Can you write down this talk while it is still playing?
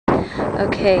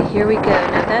Okay, here we go.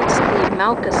 Now that's the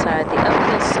Mauka side, the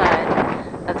uphill side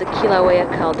of the Kilauea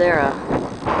caldera.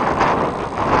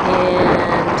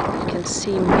 And you can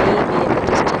see maybe in the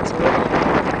distance a little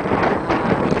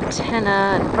the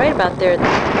antenna, and right about there,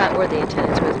 about where the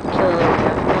antenna is, where the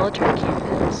Kilauea military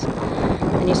camp is.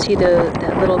 And you see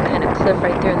that little kind of cliff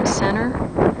right there in the center.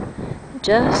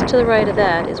 Just to the right of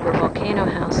that is where Volcano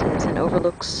House is and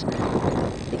overlooks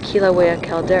the Kilauea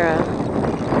caldera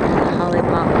and the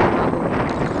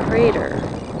Halemaumau crater.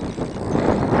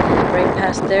 And right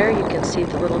past there you can see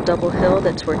the little double hill.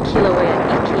 That's where Kilauea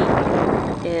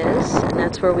Iki is, and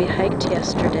that's where we hiked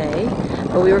yesterday.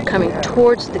 But we were coming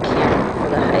towards the camp for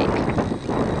the hike.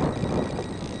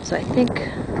 So I think,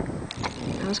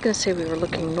 I was going to say we were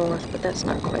looking north, but that's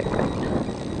not quite right.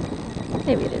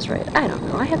 Maybe it is right. I don't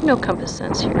know. I have no compass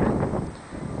sense here.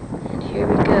 And here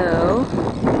we go.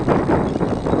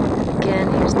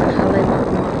 Again, here's the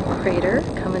Halemaumau crater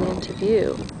coming into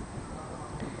view.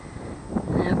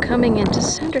 Now coming into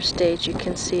center stage, you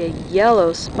can see a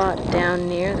yellow spot down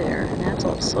near there, and that's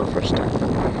all sulfur stuff.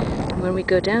 And when we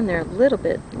go down there a little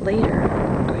bit later,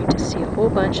 we're going to see a whole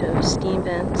bunch of steam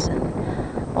vents and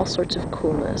all sorts of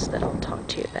coolness that I'll talk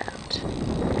to you about.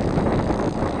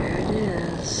 There it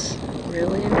is.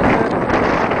 Really incredible.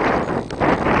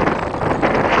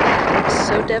 It's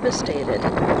so devastated,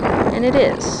 and it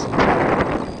is,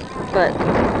 but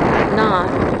not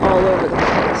all over the place.